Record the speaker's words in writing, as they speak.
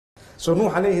So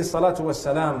Nuh alayhi salatu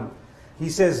wassalam, he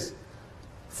says,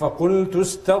 فَقُلْتُ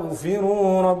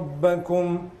اسْتَغْفِرُوا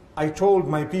رَبَّكُمْ. I told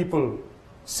my people,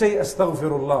 say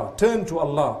astaghfirullah, turn to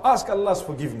Allah, ask Allah's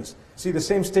forgiveness. See the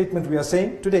same statement we are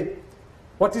saying today.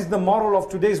 What is the moral of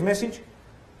today's message?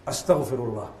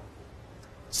 Astaghfirullah.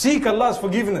 Seek Allah's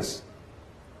forgiveness.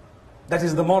 That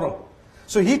is the moral.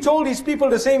 So he told his people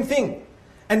the same thing.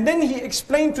 And then he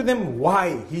explained to them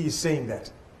why he is saying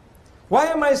that. Why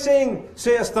am I saying,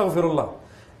 say astaghfirullah?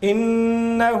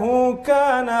 إِنَّهُ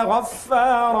كَانَ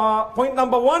غَفَّارًا. Point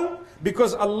number one,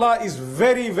 because Allah is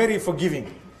very, very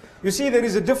forgiving. You see, there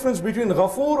is a difference between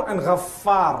Ghafoor and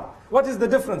Ghaffar. What is the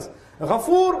difference?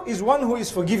 Ghafoor is one who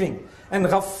is forgiving, and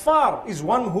Ghaffar is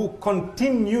one who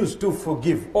continues to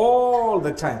forgive all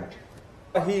the time.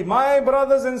 My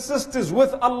brothers and sisters,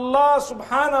 with Allah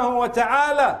subhanahu wa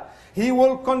ta'ala, He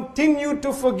will continue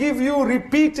to forgive you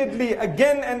repeatedly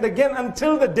again and again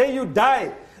until the day you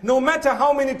die. No matter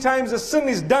how many times a sin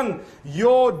is done,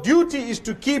 your duty is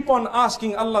to keep on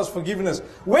asking Allah's forgiveness.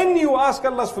 When you ask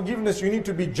Allah's forgiveness, you need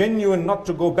to be genuine, not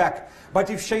to go back. But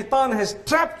if shaitan has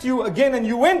trapped you again and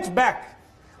you went back,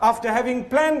 after having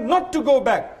planned not to go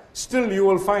back, still you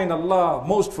will find Allah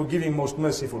most forgiving, most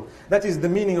merciful. That is the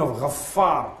meaning of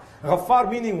Ghaffar. Ghaffar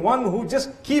meaning one who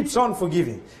just keeps on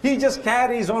forgiving. He just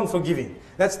carries on forgiving.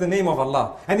 That's the name of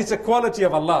Allah. And it's a quality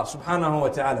of Allah subhanahu wa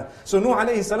ta'ala. So Nuh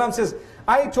alayhi salam says,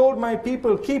 I told my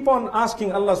people, keep on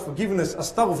asking Allah's forgiveness,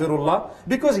 astaghfirullah,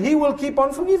 because He will keep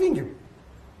on forgiving you.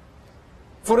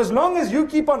 For as long as you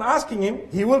keep on asking Him,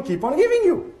 He will keep on giving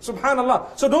you.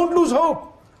 Subhanallah. So don't lose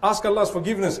hope. Ask Allah's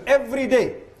forgiveness every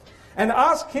day. And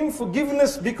ask Him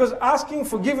forgiveness, because asking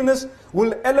forgiveness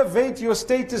will elevate your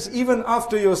status even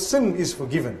after your sin is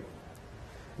forgiven.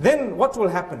 Then what will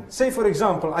happen? Say for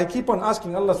example, I keep on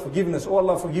asking Allah's forgiveness. Oh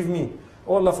Allah forgive me.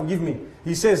 Oh Allah forgive me.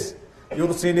 He says,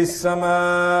 يُرْسِلِ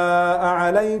السَّمَاءَ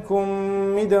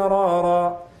عَلَيْكُمْ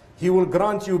مِدْرَارًا. He will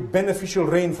grant you beneficial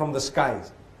rain from the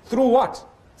skies. Through what?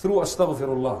 Through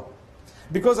astaghfirullah.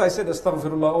 Because I said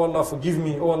astaghfirullah, oh Allah forgive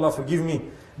me, oh Allah forgive me.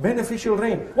 Beneficial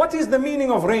rain. What is the meaning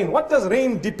of rain? What does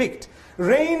rain depict?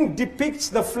 Rain depicts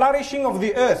the flourishing of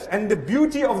the earth and the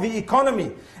beauty of the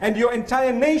economy. And your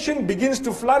entire nation begins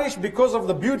to flourish because of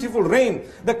the beautiful rain.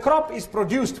 The crop is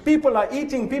produced, people are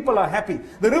eating, people are happy.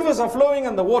 The rivers are flowing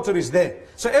and the water is there.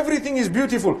 So everything is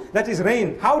beautiful. That is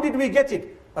rain. How did we get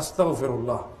it?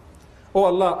 Astaghfirullah. Oh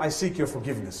Allah, I seek your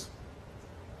forgiveness.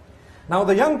 Now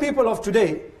the young people of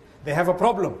today, they have a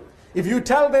problem. If you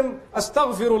tell them,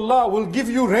 astaghfirullah will give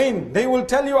you rain, they will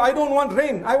tell you, I don't want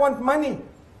rain, I want money.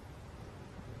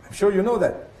 I'm sure you know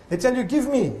that. They tell you, give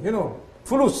me,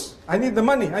 fulus. I need the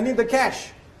money, I need the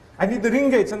cash. I need the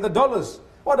ringgits and the dollars.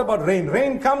 What about rain?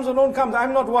 Rain comes or don't come,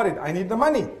 I'm not worried. I need the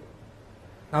money.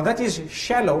 Now that is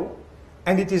shallow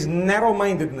and it is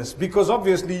narrow-mindedness, because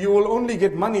obviously you will only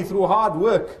get money through hard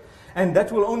work. And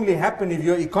that will only happen if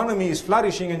your economy is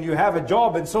flourishing and you have a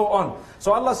job and so on.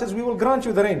 So Allah says, we will grant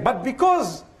you the rain. But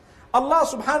because Allah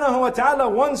subhanahu wa ta'ala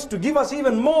wants to give us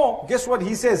even more, guess what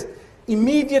He says?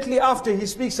 Immediately after He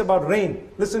speaks about rain,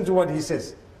 listen to what He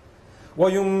says.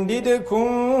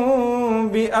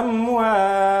 وَيُمْدِدْكُمْ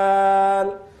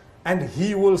بِأَمْوَالٍ. And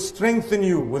He will strengthen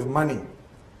you with money.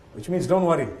 Which means, don't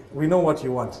worry, we know what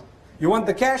you want. You want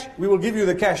the cash? We will give you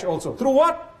the cash also. Through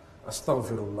what?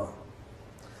 Astaghfirullah.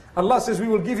 Allah says, we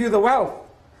will give you the wealth.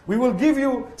 We will give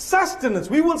you sustenance.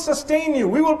 We will sustain you.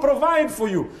 We will provide for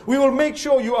you. We will make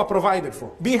sure you are provided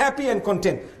for. Be happy and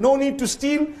content. No need to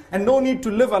steal and no need to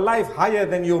live a life higher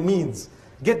than your means.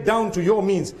 Get down to your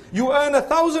means. You earn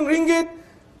 1,000 ringgit,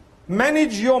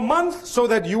 manage your month so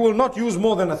that you will not use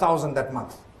more than 1,000 that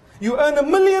month. You earn 1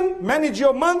 million, manage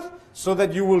your month so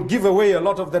that you will give away a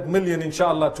lot of that million,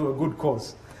 inshallah, to a good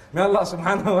cause. May Allah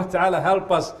subhanahu wa ta'ala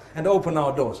help us and open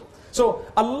our doors. So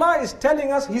Allah is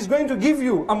telling us He's going to give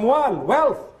you amwal,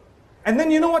 wealth. And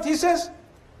then you know what He says?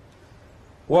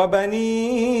 وَبَنِينَ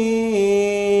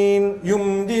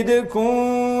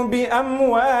يُمْدِدْكُمْ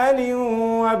بِأَمْوَالٍ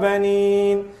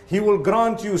وَبَنِينَ. He will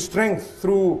grant you strength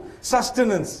through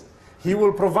sustenance. He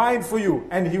will provide for you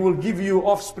and He will give you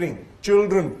offspring,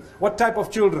 children. What type of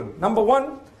children? Number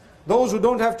one, those who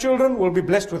don't have children will be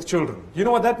blessed with children. You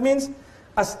know what that means?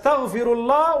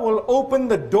 Astaghfirullah will open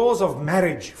the doors of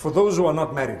marriage for those who are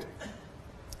not married.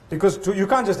 Because you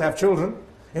can't just have children.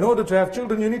 In order to have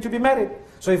children, you need to be married.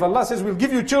 So if Allah says, we'll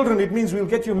give you children, it means we'll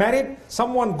get you married,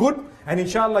 someone good, and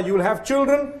inshallah you will have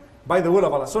children by the will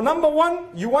of Allah. So number one,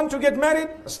 you want to get married?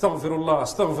 Astaghfirullah,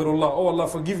 astaghfirullah. Oh Allah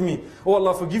forgive me. Oh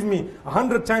Allah forgive me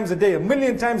 100 times a day,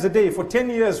 1,000,000 times a day, for 10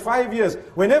 years, 5 years,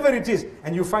 whenever it is.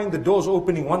 And you find the doors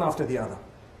opening one after the other.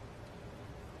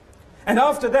 And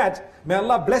after that, may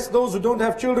Allah bless those who don't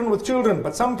have children with children.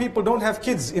 But some people don't have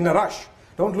kids in a rush.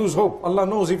 Don't lose hope. Allah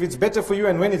knows if it's better for you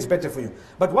and when it's better for you.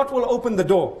 But what will open the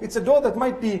door? It's a door that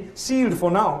might be sealed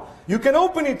for now. You can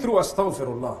open it through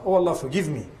astaghfirullah. Oh Allah, forgive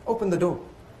me. Open the door.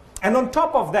 And on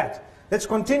top of that, let's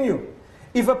continue.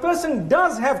 If a person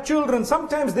does have children,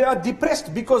 sometimes they are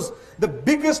depressed because the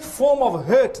biggest form of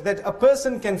hurt that a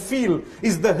person can feel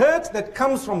is the hurt that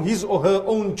comes from his or her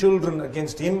own children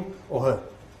against him or her.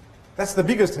 That's the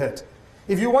biggest hurt.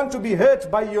 If you want to be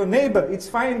hurt by your neighbor, it's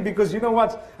fine because you know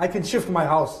what? I can shift my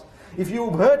house. If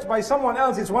you're hurt by someone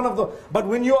else, it's one of the... But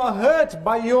when you are hurt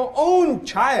by your own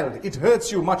child, it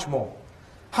hurts you much more.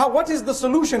 What is the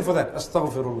solution for that?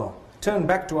 Astaghfirullah. Turn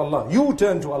back to Allah. You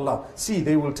turn to Allah. See,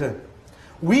 they will turn.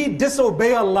 We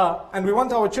disobey Allah and we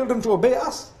want our children to obey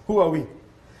us. Who are we?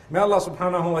 May Allah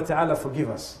subhanahu wa ta'ala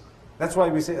forgive us. That's why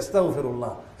we say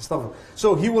astaghfirullah. Astaghfirullah.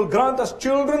 So He will grant us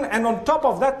children, and on top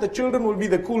of that, the children will be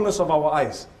the coolness of our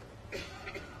eyes.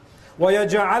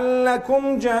 وَيَجْعَلْ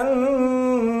لَكُمْ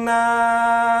جَنَّاتٍ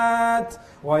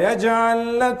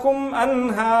وَيَجْعَلْ لَكُمْ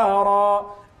أَنْهَارًا.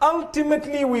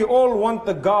 Ultimately, we all want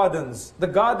the gardens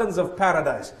of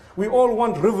paradise. We all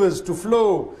want rivers to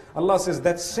flow. Allah says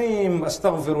that same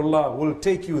astaghfirullah will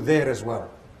take you there as well.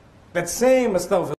 That same astaghfirullah.